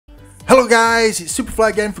Hello guys, it's Superfly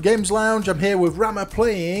again for Games Lounge. I'm here with Rama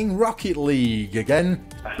playing Rocket League again.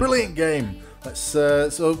 Brilliant game. Let's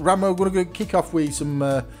so Rama, we're going to kick off with some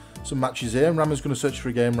matches here. And Rama's going to search for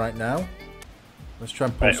a game right now. Let's try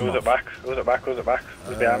and pull some off. Who's it back?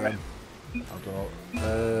 Who's behind me? I don't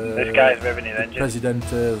know. This guy's revving his engine. President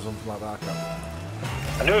or something like that.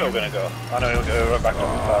 I knew he was going to go. I knew he was going to run back up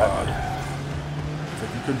the side.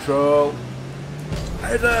 Taking control.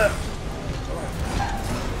 Header!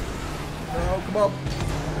 Oh, come on.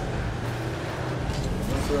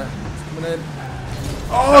 It's coming in.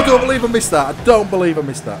 Oh, I don't believe I missed that. I don't believe I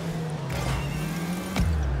missed that.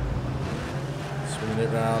 Swinging it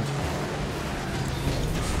round.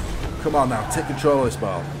 Come on now, take control of this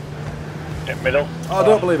ball. In middle. Oh, I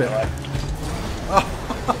don't believe it. Oh.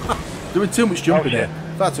 Doing too much jumping here.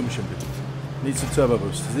 Far too much jumping. Need some turbo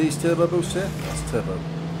boost. Is these turbo boosts here? That's turbo.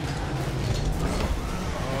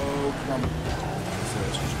 Oh, come on.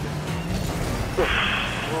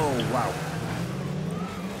 Oh, wow.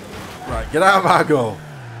 Right, get out of our goal.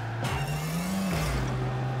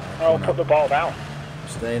 Oh, put the ball down. I'm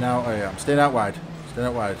staying out. Oh, yeah, I'm staying out wide. Staying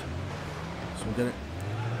out wide. Someone get it.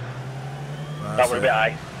 That was a bit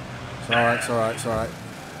high. It's alright, it's alright, it's alright.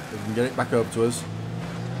 They can get it back over to us.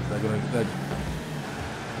 They're going to...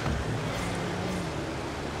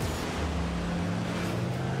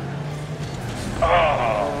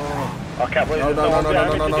 Oh! I can't believe no.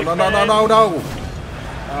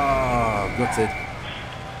 Oh, gutted.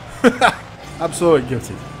 Absolutely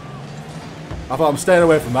gutted. I thought I'm staying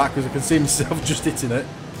away from that because I can see myself just hitting it.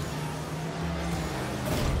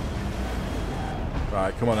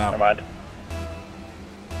 Right, come on now. Never mind.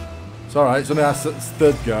 It's alright, it's only our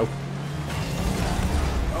third go.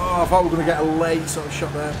 Oh, I thought we were going to get a late sort of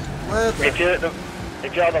shot there. Where the... If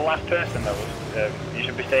you're the last person though, you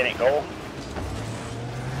should be staying at goal.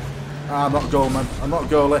 I'm not goal man, I'm not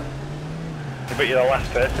goalie. Yeah, but you're the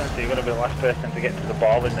last person, so you're going to be the last person to get to the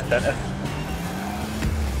ball in the centre.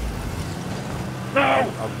 No!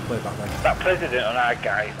 I'll play back then. That president on our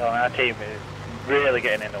team is really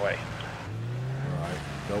getting in the way. Alright,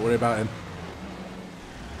 don't worry about him.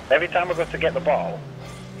 Every time I go to get the ball,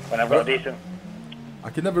 when I've got a decent... I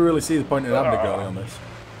can never really see the point in having a goalie on this.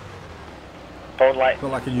 But like,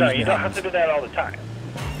 not like I no, use you my don't hands. have to be there all the time.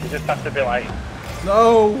 You just have to be like...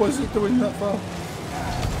 No, was it doing that far?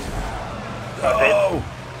 No!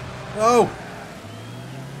 No!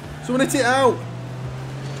 Someone hit it out!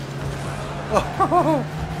 Oh.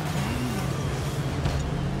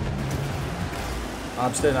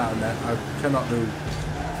 I'm staying out of net. I cannot do...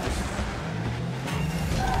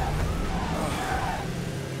 Oh.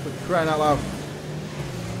 Crying out loud.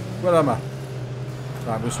 Where am I? Right,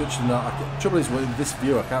 I'm going to switch to that. Trouble is, with this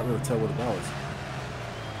view, I can't really tell where the ball is.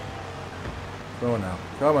 Come on now.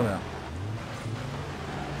 Come on now.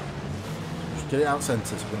 Just get it out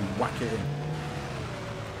centre so we can whack it in.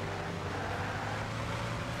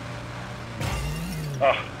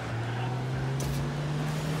 Oh.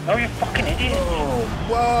 No, you fucking idiot. Oh,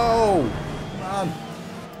 whoa! Man.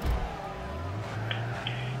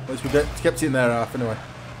 At least we kept it in there half anyway.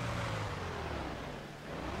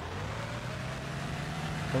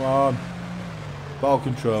 Come on. Ball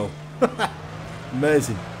control.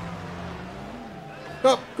 Amazing.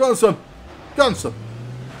 Oh, go on, son. Go on, son.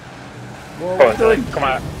 Whoa, what are you doing? Come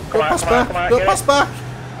on. Don't pass back. Don't pass back.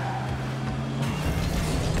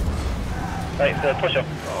 Right, push up.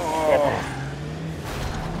 Oh.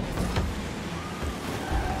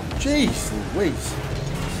 Jeez Louise.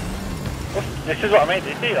 This is what I mean.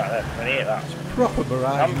 Did you see that then? When he hit that? It's proper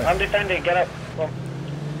barrage. I'm defending. Get up. Come on.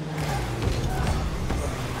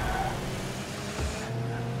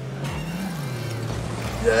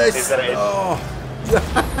 Yes. Oh.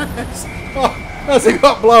 Yes! Oh, as it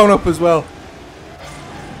got blown up as well.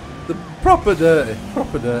 The proper dirty,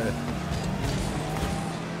 proper dirty.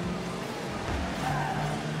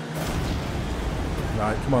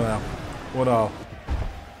 Right, come on now. 1-1.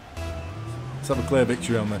 Let's have a clear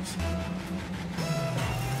victory on this.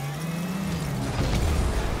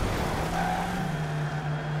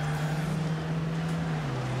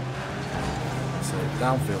 So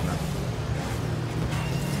downfield now.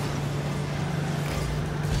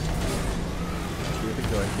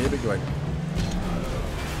 Keep it going.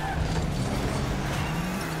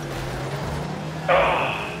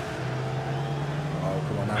 Oh,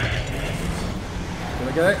 come on now. Can I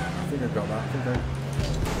get it? I think I've got that.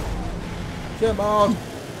 Come on.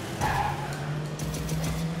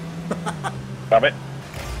 Damn it.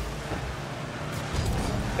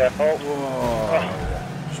 Careful.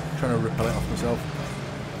 Whoa. Just trying to repel it off myself.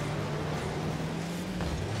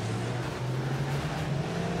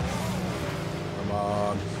 Come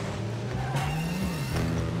on.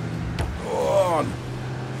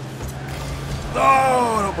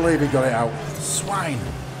 believe he got it out. Swine.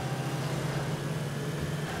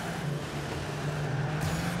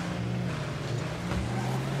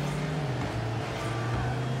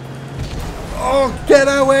 Oh, get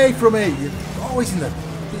away from me! You're always in the...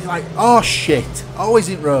 You're like, oh shit. Always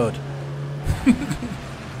in road.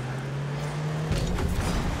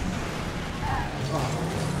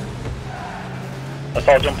 Let's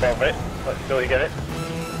all jump over it. Let's go and get it.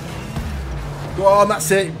 Go on, that's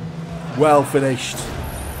it. Well finished.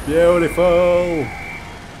 Beautiful.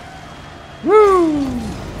 Woo!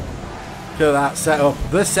 Look at that setup.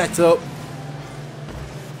 The setup.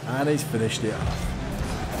 And he's finished it off.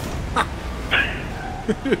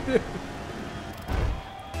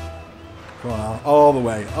 Come on, all the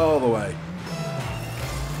way, all the way.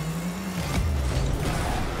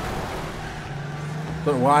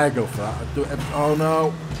 Don't know why I go for that. I do it every, oh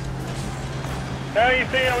no. Now you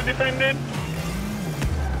see I was defending.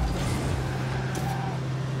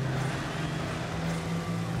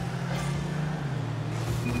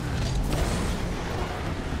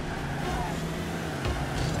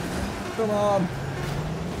 Come on.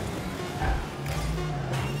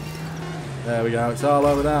 There we go, it's all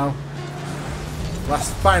over now.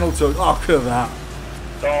 Last final touch. Oh, look at that.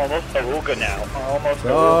 It's almost a Ruger now. Almost It's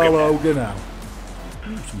a all Ruger now. over now.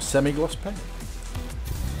 Some semi-gloss paint.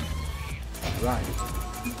 Right.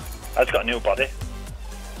 I just got a new body.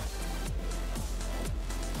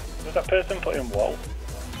 Does that person put in whoa?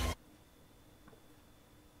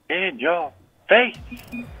 In your face!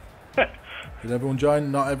 Did everyone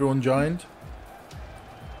join? Not everyone joined.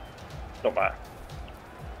 Don't matter.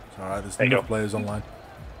 It's alright, there's There you enough go. players online.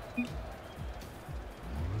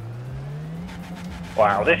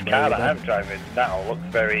 Wow, this car that There you I'm driving now looks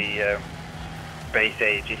very space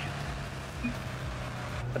agey.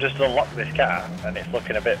 I just unlocked this car and it's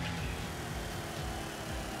looking a bit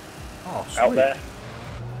Oh, sweet. out there.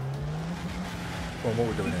 Well, what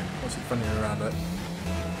are we doing here? What's it funny around it?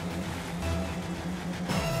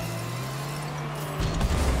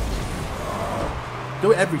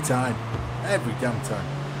 Do it every time. Every damn time.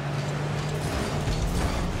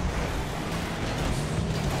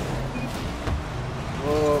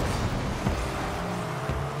 Whoa.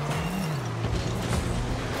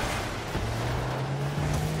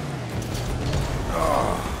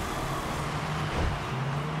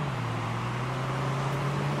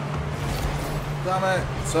 Damn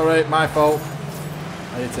it. Sorry, my fault.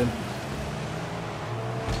 I hit him.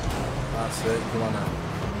 That's it. Come on now.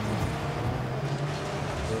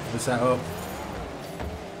 Go for the setup.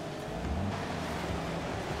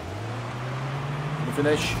 The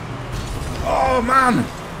finish. Oh, man.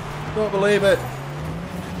 Don't believe it.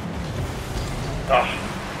 Oh,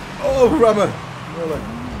 Oh, Rammer. Really?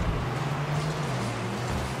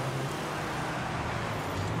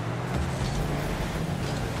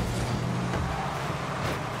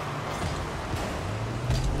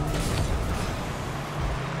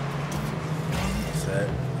 That's it.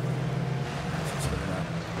 That's it now.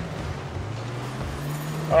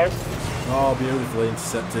 oh, Oh, beautifully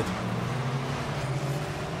intercepted.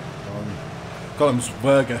 Column's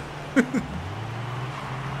burger.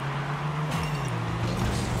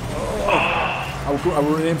 I was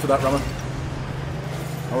running in for that, Ramon.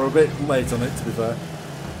 I was a bit late on it, to be fair.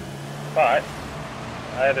 alright.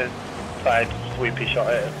 I had a side sweepy shot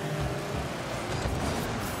at it.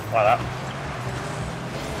 Like that.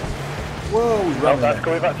 Whoa, he's Oh, ramming that's it.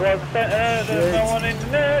 going back towards the centre. There's no Shit. one in the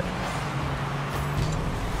net.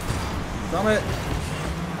 Damn it.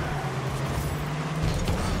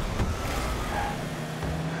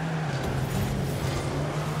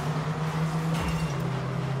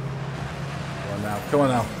 Come on now, come on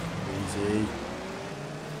now. Easy.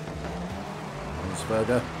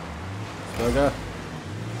 Burger. Burger.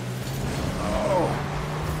 Oh.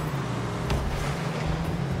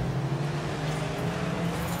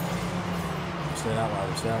 Stay out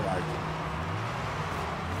wide, stay out wide.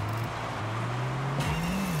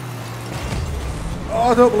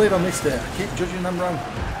 Oh, I don't believe I missed it. I keep judging them wrong.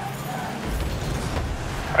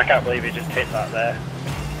 I can't believe he just hit that there.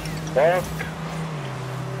 Fuck.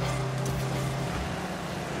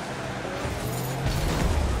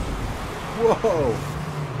 Whoa.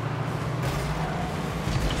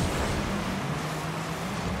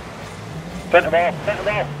 Centre ball, centre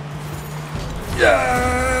ball. Yeah!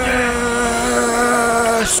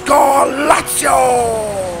 Score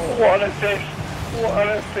Lazio! What an assist. What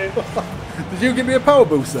an assist. Did you give me a power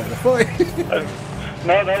boost then? I thought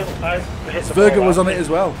No, I hit the Virgo ball was on round it here. as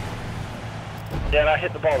well. Yeah, and I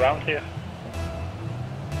hit the ball round here.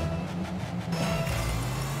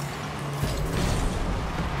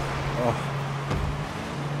 Oh.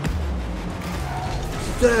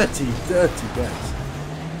 dirty, dirty bets.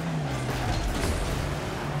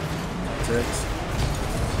 Takes.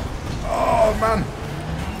 Oh man!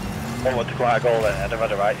 I want to quite a goal then. I'd have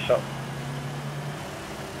had a right shot.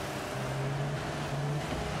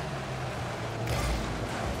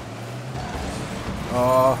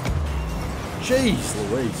 Oh, jeez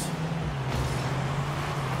Louise.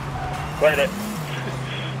 Played it.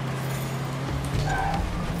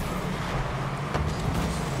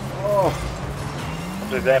 Oh.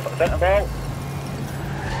 Up there for the centre ball.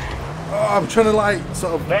 Oh, I'm trying to like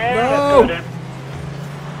sort of. No!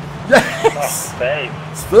 Yes! Oh, save.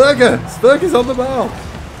 Spurger! Spurger's on the ball.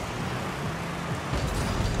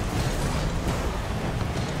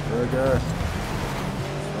 Spurger.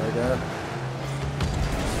 Spurger.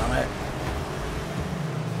 Damn it.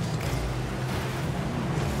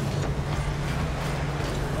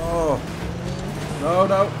 Oh. No,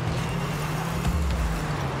 no.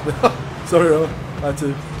 Sorry, Rowan. I had to.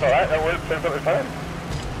 Alright, that worked perfectly fine.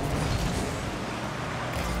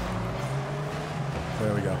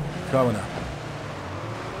 There we go. Come on now.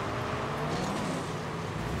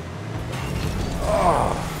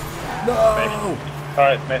 Oh. No!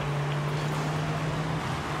 Alright, mate.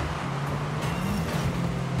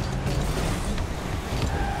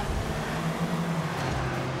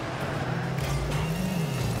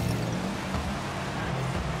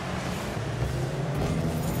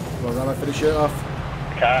 Well, Rama, finish it off.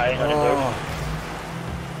 Can't aim any Oh.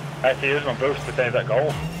 boost. I had to use my boost to save that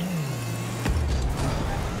goal.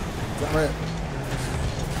 Damn it.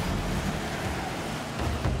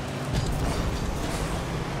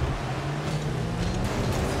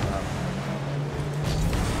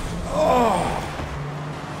 Oh!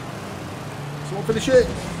 Someone finish it.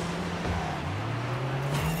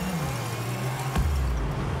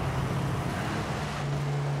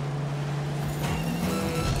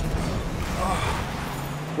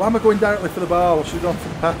 Why am I going directly for the ball? I should have gone for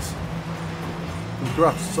the pass. The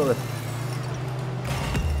grass, sorry.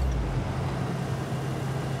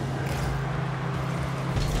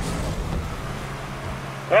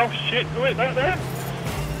 Oh shit, wait, that there?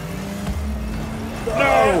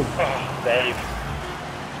 No! Oh, Dave.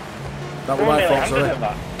 That was my fault, sorry.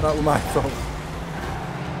 That. That was my fault.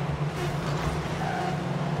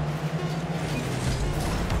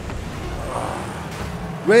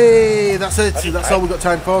 Way, that's it. That's all we've got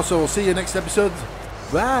time for. So we'll see you next episode.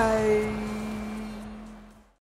 Bye.